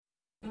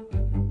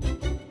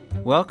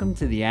Welcome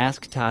to the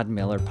Ask Todd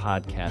Miller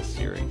podcast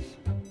series.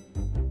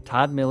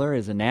 Todd Miller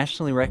is a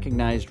nationally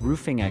recognized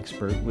roofing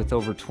expert with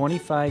over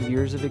 25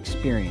 years of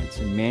experience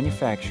in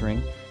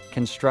manufacturing,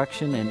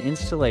 construction, and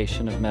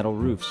installation of metal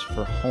roofs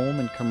for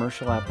home and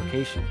commercial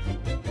applications.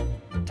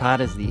 Todd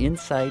has the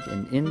insight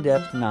and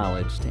in-depth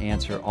knowledge to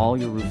answer all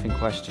your roofing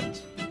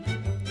questions.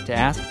 To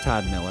ask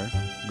Todd Miller,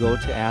 go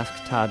to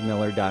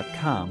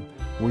asktoddmiller.com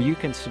where you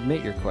can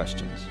submit your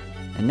questions.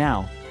 And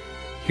now,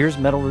 here's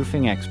metal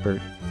roofing expert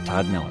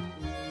Todd Miller.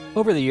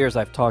 Over the years,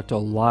 I've talked to a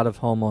lot of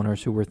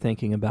homeowners who were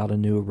thinking about a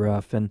new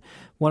roof, and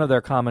one of their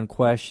common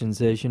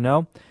questions is,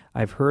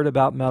 I've heard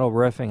about metal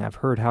roofing, I've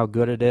heard how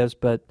good it is,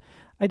 but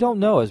I don't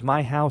know, is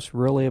my house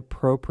really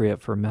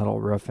appropriate for metal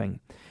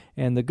roofing?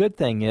 And the good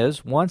thing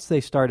is, once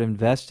they start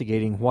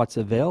investigating what's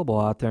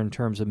available out there in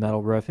terms of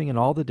metal roofing and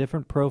all the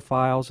different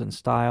profiles and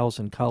styles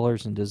and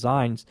colors and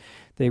designs,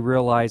 they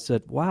realize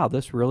that, wow,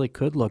 this really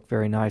could look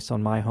very nice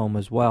on my home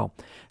as well.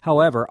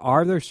 However,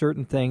 are there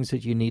certain things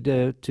that you need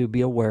to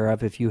be aware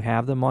of if you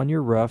have them on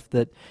your roof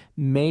that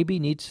maybe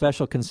need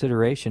special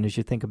consideration as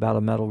you think about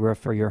a metal roof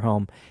for your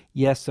home?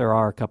 Yes, there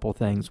are a couple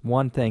things.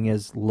 One thing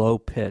is low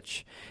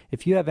pitch.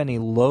 If you have any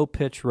low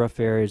pitch roof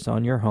areas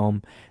on your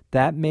home,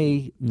 that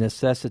may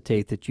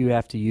necessitate that you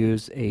have to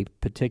use a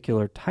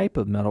particular type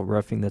of metal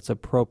roofing that's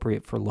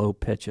appropriate for low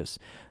pitches.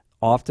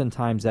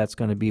 Oftentimes that's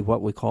going to be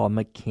what we call a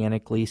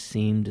mechanically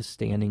seamed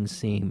standing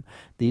seam.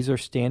 These are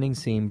standing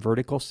seam,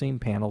 vertical seam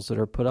panels that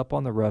are put up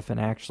on the roof and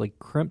actually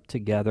crimped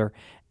together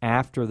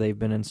after they've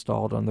been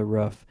installed on the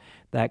roof.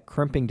 That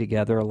crimping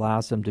together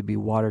allows them to be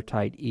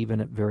watertight even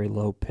at very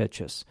low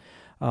pitches.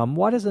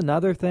 What is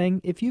another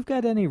thing? If you've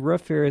got any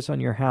roof areas on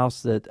your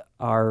house that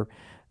are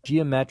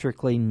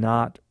geometrically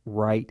not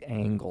right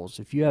angles.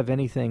 If you have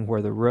anything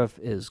where the roof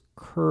is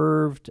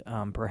curved,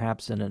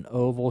 perhaps in an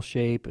oval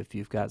shape, if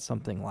you've got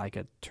something like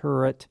a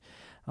turret,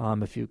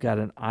 if you've got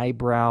an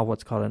eyebrow,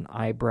 what's called an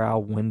eyebrow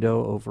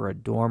window over a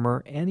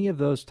dormer, any of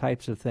those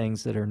types of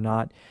things that are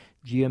not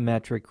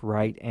geometric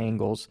right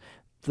angles,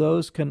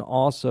 those can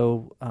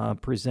also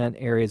present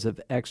areas of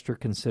extra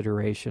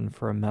consideration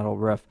for a metal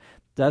roof.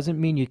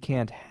 Doesn't mean you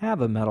can't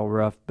have a metal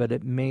roof, but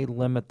it may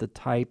limit the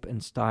type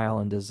and style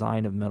and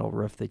design of metal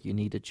roof that you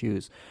need to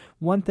choose.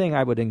 One thing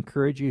I would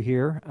encourage you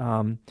here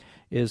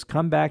is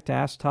come back to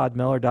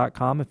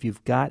AskToddMiller.com. If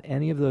you've got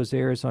any of those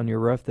areas on your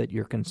roof that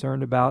you're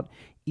concerned about,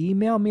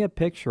 email me a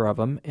picture of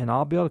them, and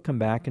I'll be able to come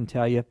back and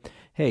tell you,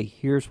 hey,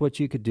 here's what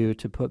you could do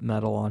to put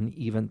metal on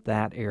even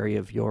that area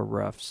of your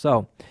roof.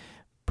 So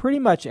pretty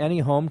much any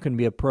home can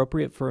be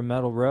appropriate for a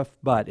metal roof,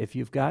 but if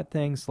you've got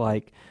things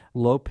like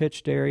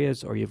low-pitched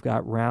areas or you've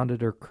got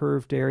rounded or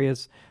curved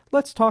areas,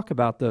 let's talk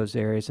about those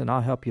areas, and I'll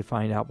help you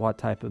find out what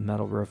type of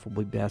metal roof will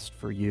be best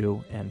for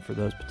you and for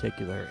those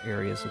particular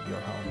areas of your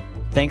home.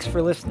 Thanks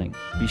for listening.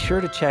 Be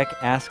sure to check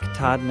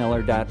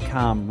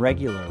AskToddMiller.com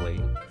regularly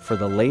for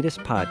the latest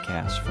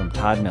podcasts from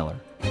Todd Miller.